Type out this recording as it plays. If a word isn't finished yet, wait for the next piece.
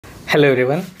Hello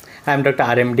everyone, I am Dr.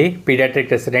 RMD,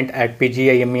 Pediatric Resident at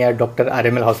PGIME at Dr.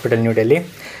 RML Hospital, New Delhi.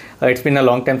 It's been a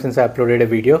long time since I uploaded a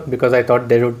video because I thought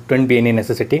there wouldn't be any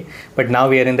necessity. But now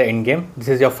we are in the end game. This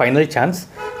is your final chance.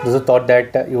 Those who thought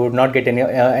that you would not get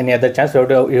any other chance,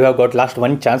 you have got last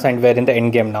one chance, and we are in the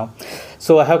end game now.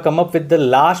 So I have come up with the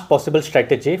last possible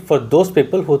strategy for those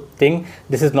people who think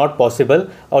this is not possible,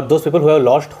 or those people who have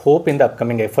lost hope in the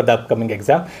upcoming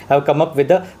exam. I have come up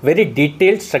with a very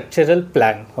detailed structural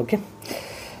plan. Okay.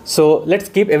 So let's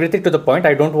keep everything to the point.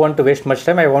 I don't want to waste much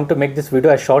time. I want to make this video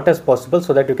as short as possible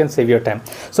so that you can save your time.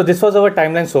 So this was our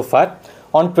timeline so far.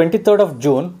 On 23rd of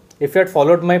June, if you had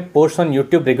followed my posts on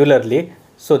YouTube regularly,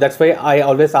 so that's why I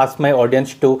always ask my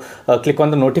audience to click on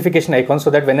the notification icon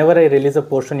so that whenever I release a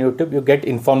post on YouTube, you get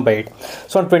informed by it.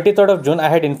 So on 23rd of June, I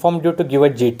had informed you to give a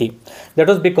GT. That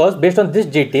was because based on this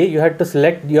GT, you had to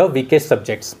select your weakest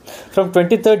subjects. From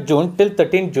 23rd June till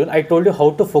 13th June, I told you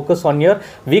how to focus on your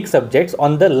weak subjects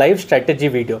on the live strategy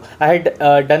video. I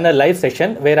had done a live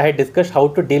session where I had discussed how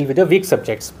to deal with your weak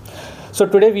subjects. So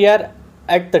today we are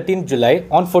at 13th July.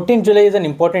 On 14th July is an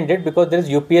important date because there is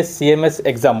UPS CMS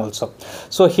exam also.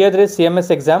 So here there is CMS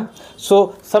exam.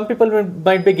 So some people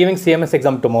might be giving CMS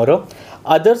exam tomorrow.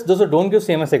 Others, those who don't give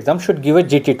CMS exam, should give a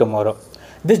GT tomorrow.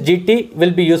 This GT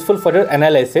will be useful for your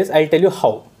analysis. I'll tell you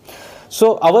how.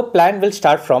 So our plan will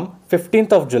start from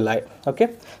 15th of July. Okay,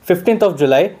 15th of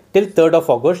July till 3rd of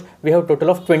August. We have a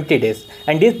total of 20 days.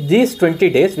 And these 20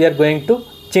 days we are going to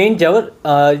change your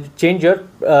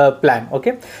plan.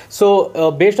 Okay,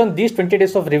 so based on these 20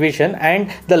 days of revision and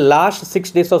the last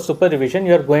 6 days of super revision,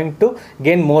 you are going to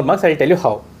gain more marks. I'll tell you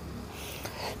how.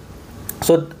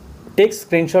 So take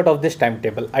screenshot of this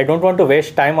timetable. I don't want to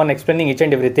waste time on explaining each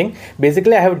and everything.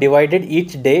 Basically, I have divided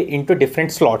each day into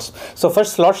different slots. So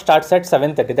first slot starts at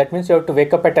 7:30. That means you have to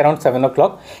wake up at around 7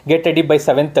 o'clock, get ready by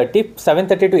 7:30.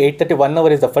 7:30 to 8:30, 1 hour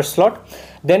is the first slot.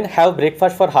 Then have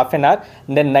breakfast for half an hour.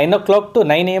 Then 9 o'clock to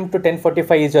 9 a.m. to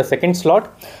 10:45 is your second slot.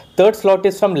 Third slot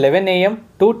is from 11 a.m.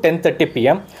 to 10:30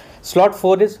 p.m. Slot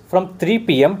 4 is from 3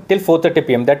 p.m. till 4:30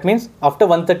 p.m. That means after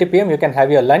 1:30 p.m. you can have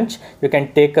your lunch, you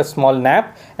can take a small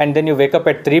nap, and then you wake up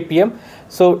at 3 p.m.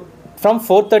 So from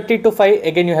 4:30 to 5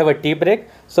 again you have a tea break.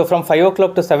 So from 5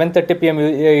 o'clock to 7:30 p.m.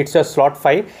 it's your slot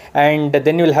 5, and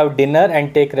then you will have dinner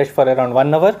and take rest for around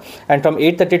 1 hour, and from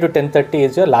 8:30 to 10:30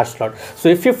 is your last slot. So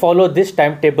if you follow this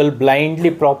timetable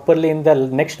blindly properly, in the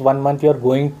next 1 month you are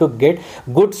going to get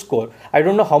good score. I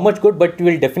don't know how much good, but you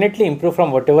will definitely improve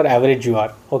from whatever average you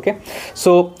are. Okay,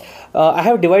 so I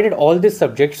have divided all these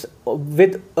subjects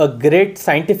with a great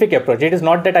scientific approach. It is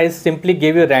not that I simply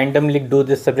gave you randomly do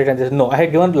this subject and this. No, I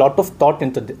have given a lot of thought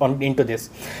into this.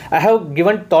 I have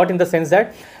given thought in the sense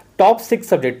that top 6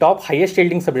 subjects, top highest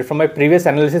yielding subjects from my previous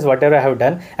analysis, whatever I have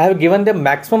done, I have given them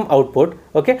maximum output.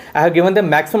 Okay, I have given them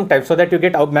maximum time so that you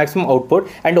get maximum output,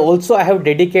 and also I have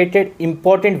dedicated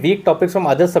important weak topics from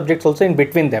other subjects also in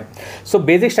between them. So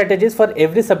basic strategies for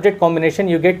every subject combination,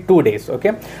 you get 2 days.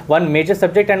 Okay, one major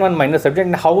subject and one minor subject,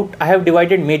 and how I have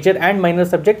divided major and minor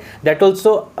subject, that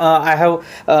also I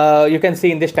have you can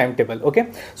see in this timetable. Okay,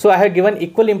 so I have given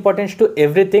equal importance to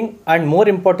everything and more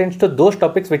importance to those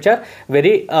topics which are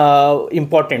very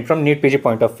important from NEET PG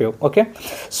point of view. Okay,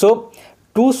 so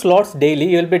 2 slots daily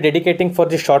you will be dedicating for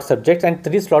the short subjects, and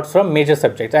 3 slots from major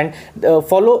subjects. And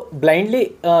follow blindly.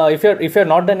 If you're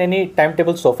not done any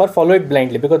timetable so far, follow it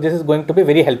blindly, because this is going to be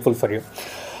very helpful for you.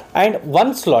 And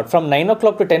 1 slot from 9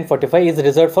 o'clock to 10:45 is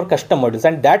reserved for custom modules,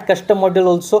 and that custom module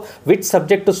also, which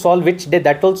subject to solve which day,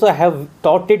 that also I have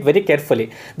taught it very carefully,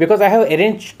 because I have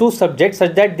arranged 2 subjects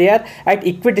such that they are at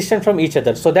equidistant from each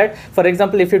other. So that, for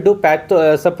example, if you do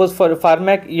suppose for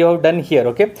pharmac you have done here,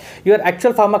 okay, your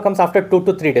actual pharma comes after 2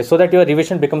 to 3 days, so that your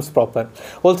revision becomes proper.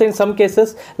 Also in some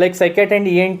cases like psychiatry and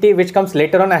ENT, which comes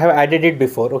later on, I have added it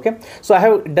before. Okay, so I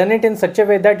have done it in such a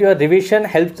way that your revision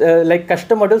helps, like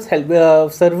custom modules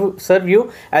help serve you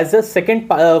as a second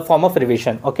form of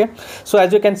revision. Okay, so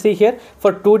as you can see here,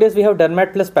 for 2 days we have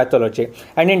dermat plus pathology,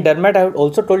 and in dermat I have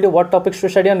also told you what topics to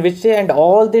study on which day, and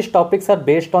all these topics are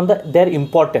based on their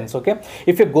importance. Okay,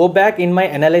 if you go back in my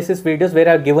analysis videos where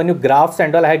I have given you graphs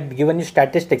and all, I have given you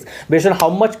statistics based on how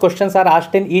much questions are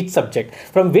asked in each subject,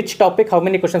 from which topic how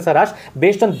many questions are asked.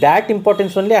 Based on that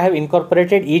importance only, I have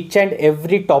incorporated each and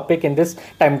every topic in this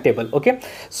timetable. Okay,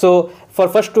 so for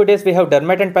first 2 days we have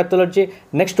dermat and pathology,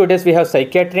 next 2 days we have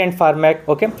psychiatry and pharmac.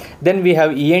 Okay, then we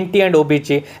have ENT and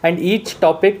OBG, and each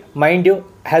topic, mind you,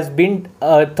 has been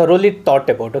thoroughly thought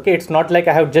about. Okay, it's not like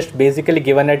I have just basically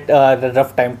given it a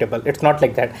rough timetable. It's not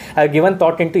like that. I have given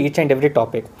thought into each and every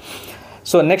topic.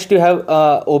 So next you have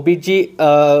OBG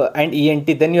and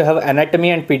ENT, then you have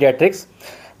anatomy and pediatrics.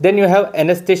 Then you have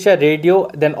anesthesia, radio,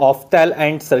 then opthal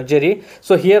and surgery.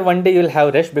 So here one day you will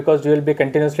have rest because you will be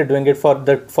continuously doing it for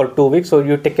 2 weeks. So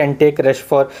you can take rest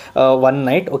for one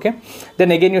night. Okay.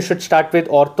 Then again you should start with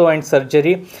ortho and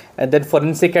surgery, and then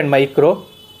forensic and micro,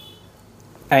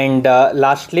 and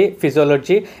lastly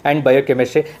physiology and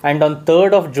biochemistry. And on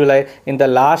 3rd of July, in the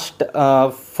last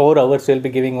 4 hours, you will be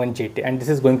giving one GT, and this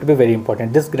is going to be very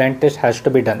important. This grand test has to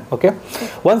be done. Okay.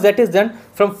 Once that is done,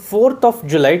 from 4th of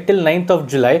July till 9th of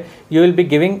July, you will be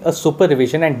giving a super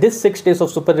revision, and this 6 days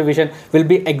of super revision will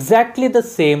be exactly the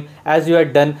same as you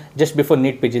had done just before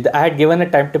NEET PG. I had given a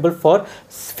timetable for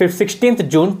 16th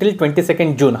June till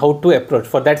 22nd June, how to approach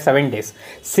for that 7 days.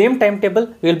 Same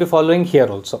timetable we will be following here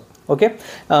also. Okay,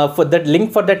 for that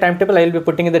link for that timetable I will be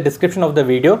putting in the description of the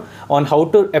video on how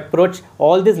to approach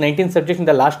all these 19 subjects in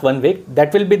the last 1 week.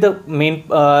 That will be the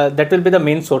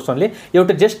main source only. You have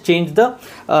to just change the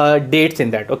dates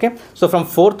in that. Okay, so from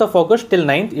 4th of August till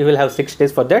 9th you will have 6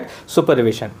 days for that super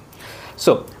revision.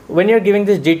 So when you are giving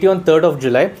this GT on 3rd of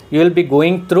July, you will be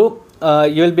going through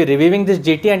you will be reviewing this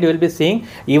GT, and you will be seeing,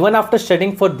 even after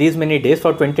studying for these many days,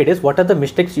 for 20 days, what are the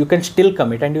mistakes you can still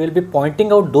commit, and you will be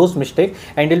pointing out those mistakes,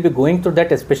 and you will be going through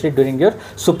that, especially during your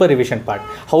super revision part.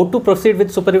 How to proceed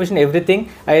with super revision, everything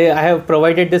I have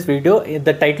provided this video.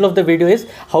 The title of the video is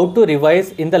how to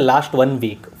revise in the last 1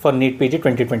 week for NEET PG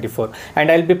 2024,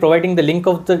 and I will be providing the link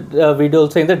of the video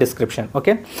also in the description.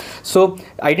 Okay, so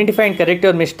identify and correct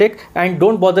your mistake, and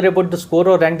don't bother about the score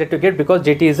or rank that you get, because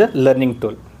GT is a learning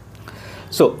tool.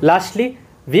 So lastly,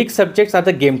 weak subjects are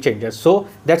the game changers. So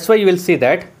that's why you will see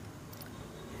that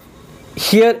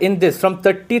here in this, from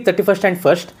 30, 31st and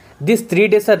 1st, these 3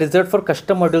 days are reserved for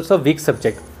custom modules of weak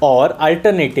subject. Or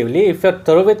alternatively, if you are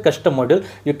thorough with custom module,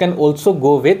 you can also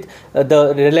go with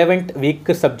the relevant weak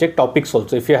subject topics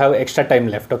also, if you have extra time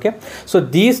left. Okay, so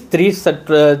these 3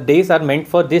 days are meant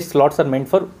for, these slots are meant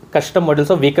for custom modules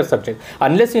of weaker subject.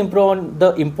 Unless you improve on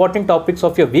the important topics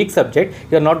of your weak subject,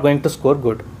 you are not going to score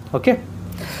good. Okay.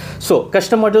 So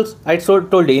custom modules, I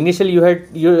told you initially you had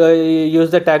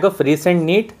used the tag of recent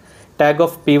NEET, tag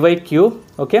of PYQ.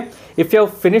 Okay, if you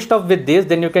have finished off with this,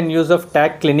 then you can use of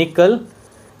tag clinical,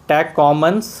 tag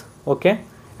commons, okay,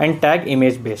 and tag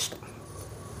image based.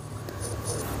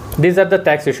 These are the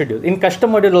tags you should use. In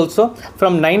custom module also,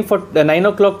 from 9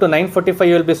 o'clock to 9:45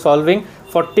 you will be solving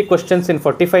 40 questions in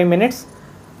 45 minutes.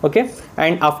 Okay,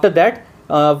 and after that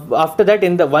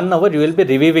in the 1 hour you will be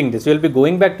reviewing this. You will be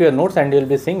going back to your notes, and you will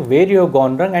be seeing where you have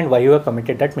gone wrong and why you have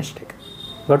committed that mistake.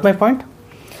 Got my point?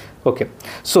 Okay,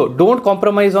 so don't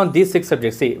compromise on these 6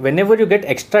 subjects. See, whenever you get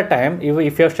extra time,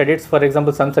 if you have studied, for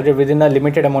example, some subject within a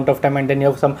limited amount of time, and then you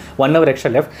have some 1 hour extra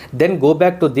left, then go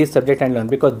back to this subject and learn,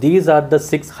 because these are the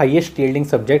 6 highest yielding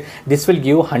subjects. This will give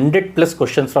you 100+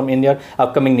 questions from in your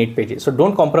upcoming NEET pages. So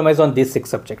don't compromise on these 6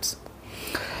 subjects.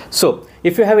 So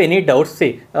if you have any doubts,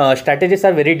 see, strategies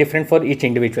are very different for each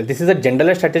individual. This is a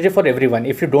generalized strategy for everyone.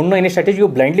 If you don't know any strategy, you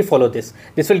blindly follow this.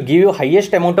 This will give you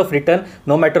highest amount of return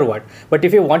no matter what. But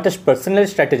if you want a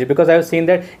personalized strategy, because I have seen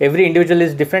that every individual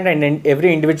is different, and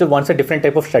every individual wants a different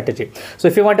type of strategy. So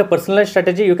if you want a personalized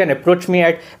strategy, you can approach me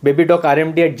at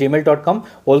babydocrmd@gmail.com.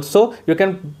 Also, you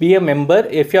can be a member.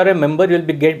 If you are a member, you will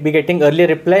be getting early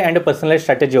reply and a personalized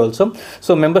strategy also.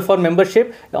 So for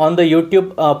membership on the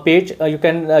YouTube page,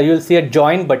 you will see a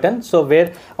join button. So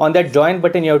where on that join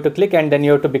button you have to click, and then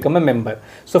you have to become a member.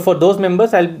 So for those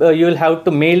members, you will have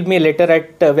to mail me later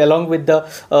along with the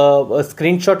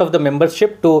screenshot of the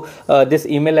membership to this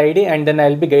email ID, and then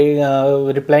I'll be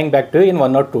replying back to you in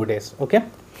 1 or 2 days. Okay.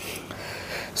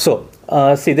 So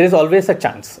see, there is always a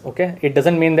chance. Okay, it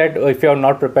doesn't mean that if you are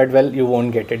not prepared well, you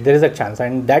won't get it. There is a chance,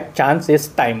 and that chance is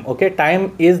time. Okay,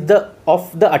 time is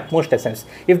of the utmost essence.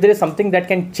 If there is something that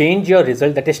can change your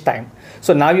result, that is time.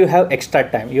 So now you have extra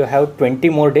time. You have 20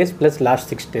 more days plus last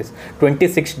 6 days,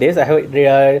 26 days. I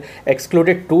have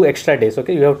excluded 2 extra days.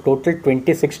 Okay, you have total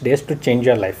 26 days to change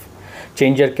your life,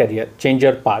 change your career, change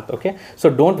your path. Okay, so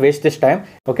don't waste this time.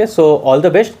 Okay, so all the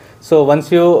best. So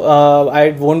once you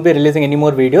I won't be releasing any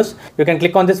more videos. You can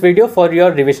click on this video for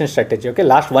your revision strategy. Okay,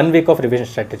 last 1 week of revision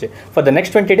strategy. For the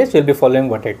next 20 days, you'll be following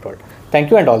what I told.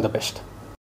 Thank you and all the best.